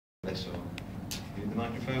this, or use the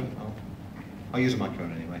microphone? I'll use a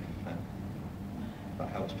microphone anyway. That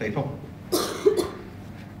helps people.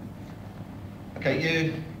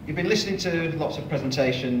 Okay, you've been listening to lots of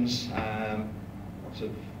presentations, lots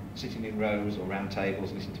of sitting in rows or round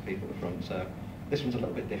tables, listening to people at the front. So this one's a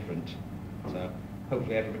little bit different. So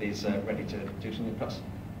hopefully everybody's ready to do something perhaps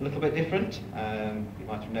a little bit different. You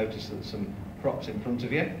might have noticed that there's some props in front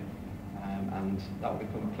of you, and that will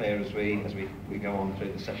become clear as we go on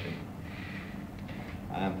through the session.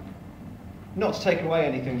 Not to take away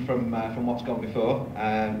anything from what's gone before.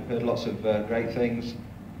 We've heard lots of great things.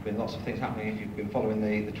 Been lots of things happening if you've been following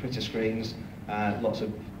the Twitter screens. Lots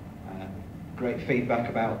of great feedback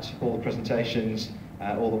about all the presentations,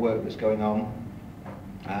 all the work that's going on.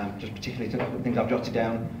 Just particularly the things I've jotted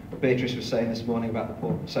down. What Beatrice was saying this morning about the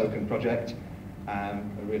Port Soken project, a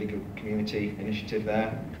really good community initiative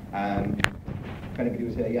there. If anybody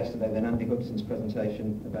was here yesterday, then Andy Hudson's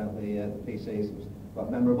presentation about the PCs was quite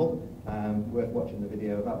memorable. Worth watching the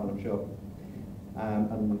video of that one, I'm sure.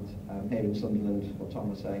 And here in Sunderland, what Tom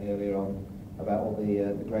was saying earlier on about all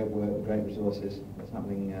the great work, the great resources that's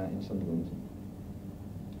happening in Sunderland.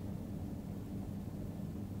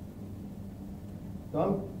 So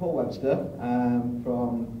I'm Paul Webster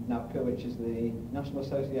from NAPCA, which is the National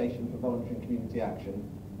Association for Voluntary and Community Action.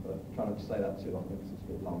 But try not to say that too long because it's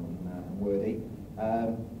a bit long and wordy.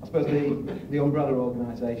 I suppose the umbrella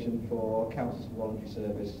organisation for Councils for Voluntary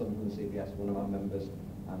Service, Sunderland CBS, one of our members,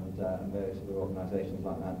 and various other organisations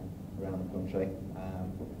like that around the country,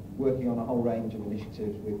 working on a whole range of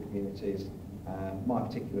initiatives with communities. My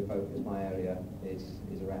particular focus, my area, is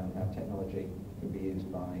around how technology can be used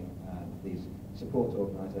by these support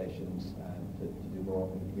organisations to do more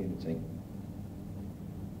in the community.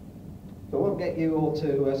 So I won't get you all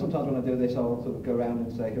to, sometimes when I do this I'll sort of go around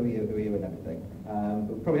and say who are you and everything.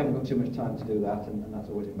 But we probably haven't got too much time to do that, and that's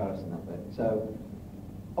always embarrassing, that bit. So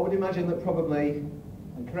I would imagine that probably,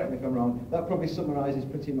 and correct me if I'm wrong, that probably summarises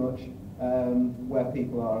pretty much where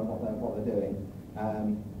people are and what they're doing.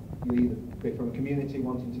 You either be from a community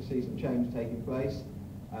wanting to see some change taking place,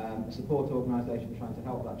 a support organisation trying to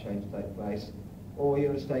help that change take place, or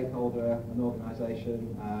you're a stakeholder, an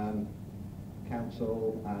organisation,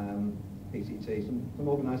 council, PCT, some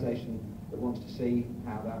organisation that wants to see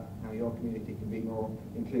how your community can be more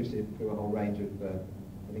inclusive through a whole range of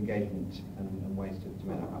engagement and ways to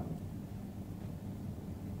make that happen.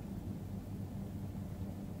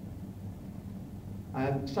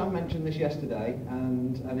 Sam mentioned this yesterday,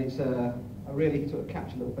 and it's a really sort of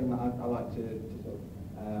catchy little thing that I like to sort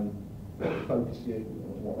of focus you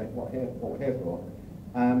on what we're here for.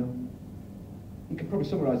 You could probably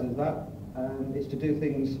summarise it as that. It's to do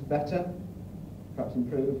things better, perhaps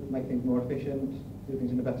improve, make things more efficient, do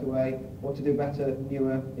things in a better way, or to do better,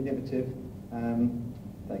 newer, innovative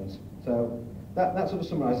things. So that sort of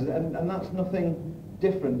summarises it, and that's nothing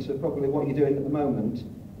different to probably what you're doing at the moment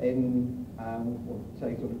in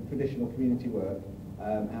say sort of traditional community work,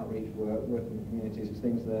 outreach work, working with communities. It's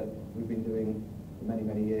things that we've been doing for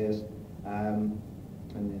many years, and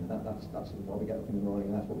that's sort of why we get up in the morning,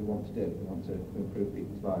 and that's what we want to do. We want to improve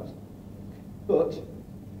people's lives. But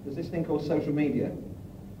there's this thing called social media,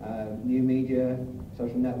 new media,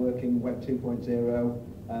 social networking, Web 2.0,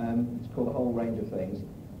 it's called a whole range of things.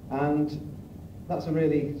 And that's a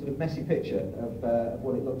really sort of messy picture of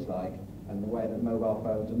what it looks like and the way that mobile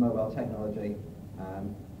phones and mobile technology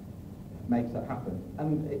makes that happen.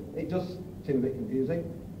 And it does seem a bit confusing,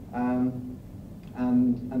 and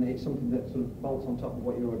it's something that sort of bolts on top of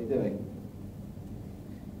what you're already doing.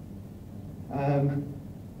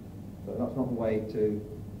 But that's not the way to,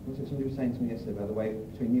 was it somebody was saying to me yesterday about the way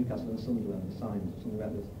between Newcastle and Sunderland, the signs, or something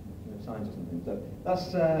about the signs or something. So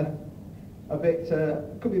that's a bit,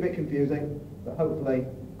 could be a bit confusing, but hopefully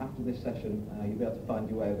after this session you'll be able to find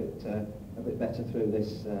your way a bit better through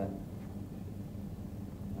this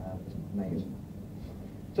maze.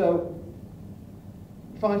 So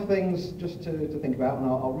 5 things just to think about, and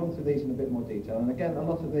I'll run through these in a bit more detail. And again, a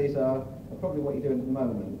lot of these are probably what you're doing at the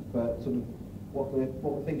moment, but sort of what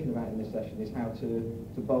we're thinking about in this session is how to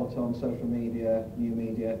bolt on social media, new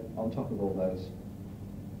media, on top of all those.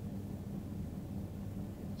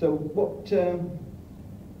 So what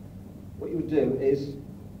you would do is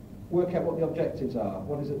work out what the objectives are.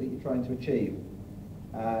 What is it that you're trying to achieve?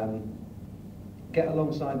 Get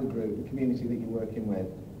alongside the group, the community that you're working with,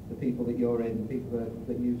 the people that you're in, the people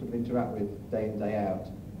that you sort of interact with day in, day out.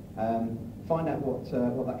 Find out what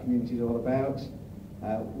that community is all about,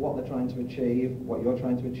 what they're trying to achieve, what you're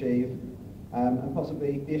trying to achieve, and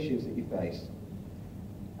possibly the issues that you face.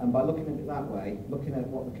 And by looking at it that way, looking at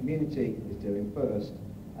what the community is doing first,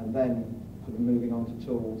 and then sort of moving on to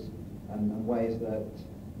tools and ways that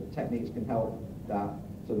the techniques can help that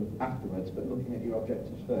sort of afterwards, but looking at your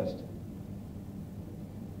objectives first.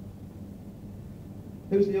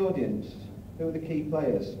 Who's the audience? Who are the key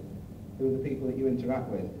players? Who are the people that you interact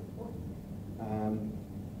with?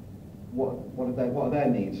 What are their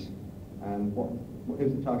needs?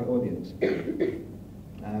 Who's the target audience?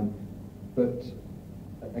 But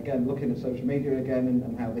again, looking at social media again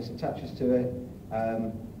and how this attaches to it,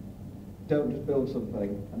 don't just build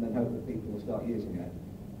something and then hope that people will start using it,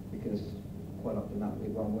 because quite often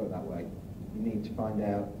it won't work that way. You need to find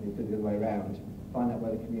out, you do the other way around, find out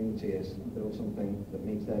where the community is and build something that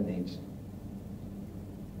meets their needs.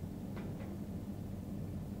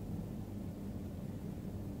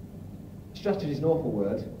 Strategy is an awful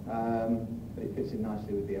word, but it fits in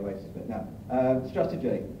nicely with the Oasis bit. Now,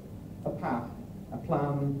 strategy, a path, a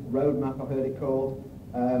plan, roadmap I've heard it called.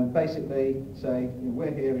 Basically say,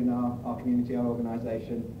 we're here in our community, our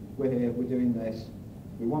organisation, we're here, we're doing this,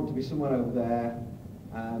 we want to be somewhere over there,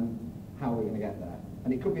 how are we going to get there?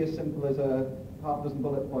 And it could be as simple as a half a dozen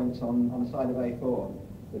bullet points on a side of A4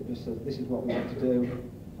 that just says, this is what we want to do,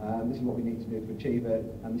 this is what we need to do to achieve it,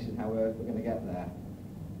 and this is how we're going to get there.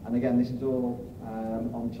 And again, this is all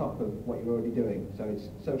on top of what you're already doing. So it's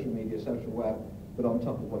social media, social web, but on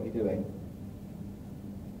top of what you're doing.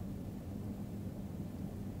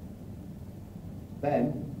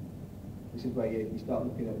 Then, this is where you start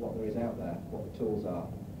looking at what there is out there, what the tools are.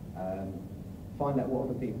 Find out what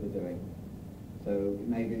other people are doing. So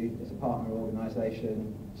maybe as a partner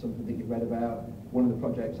organisation, something that you've read about, one of the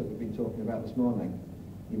projects that we've been talking about this morning,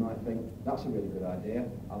 you might think, that's a really good idea.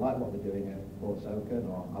 I like what they're doing at Port Soken,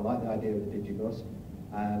 or I like the idea of the Digibus.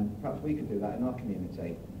 Perhaps we could do that in our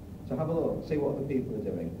community. So have a look, see what other people are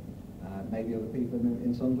doing. Maybe other people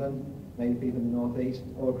in Sunderland, maybe people in the North East,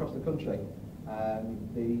 or across the country.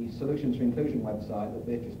 The Solutions for Inclusion website that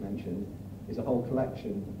Beatrice mentioned is a whole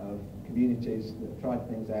collection of communities that have tried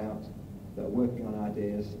things out, that are working on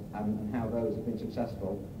ideas, and how those have been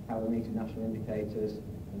successful, how they're meeting national indicators,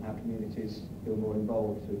 and how communities feel more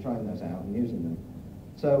involved through trying those out and using them.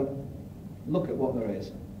 So look at what there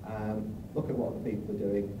is, look at what the people are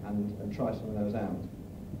doing, and try some of those out.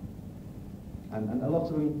 And a lot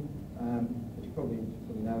of them, as you probably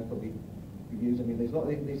know, probably use, I mean, there's a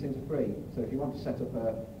lot of these things are free. So if you want to set up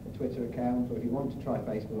a Twitter account, or if you want to try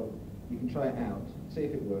Facebook, you can try it out, see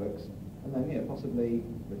if it works, and then possibly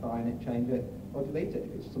refine it, change it, or delete it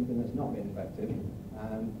if it's something that's not being effective.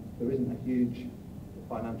 There isn't a huge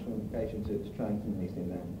financial implication to trying some of these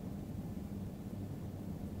things out.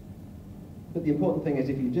 But the important thing is,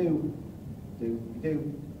 if you do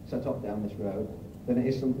set off down this road, then it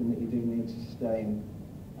is something that you do need to sustain,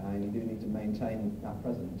 and you do need to maintain that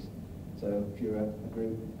presence. So if you're a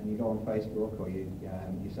group and you go on Facebook, or you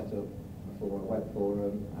set up a web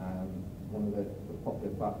forum, one of the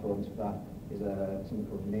popular platforms for that is something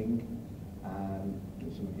called Ning,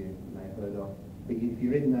 which some of you may have heard of. But if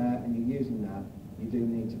you're in there and you're using that, you do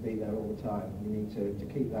need to be there all the time. You need to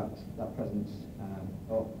keep that presence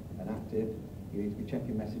up and active. You need to be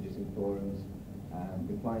checking messages in forums,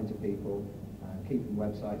 replying to people, keeping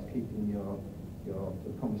websites, keeping your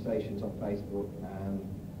conversations on Facebook,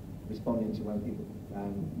 responding to when people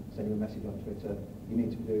send you a message on Twitter. You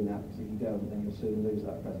need to be doing that, because if you don't, then you'll soon lose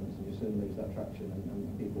that presence, and you'll soon lose that traction, and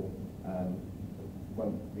people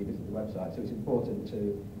won't revisit the website. So it's important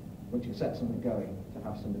to, once you set something going, to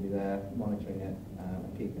have somebody there monitoring it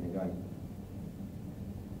and keeping it going.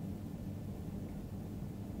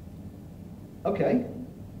 Okay,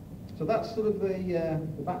 so that's sort of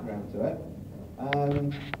the background to it.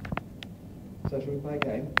 So shall we play a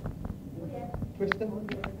game? Yeah. Twister?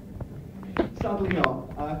 Sadly not.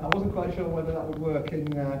 I wasn't quite sure whether that would work in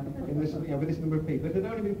this, with this number of people. If there'd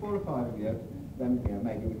only been 4 or 5 of you, then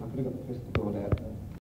maybe I could have got the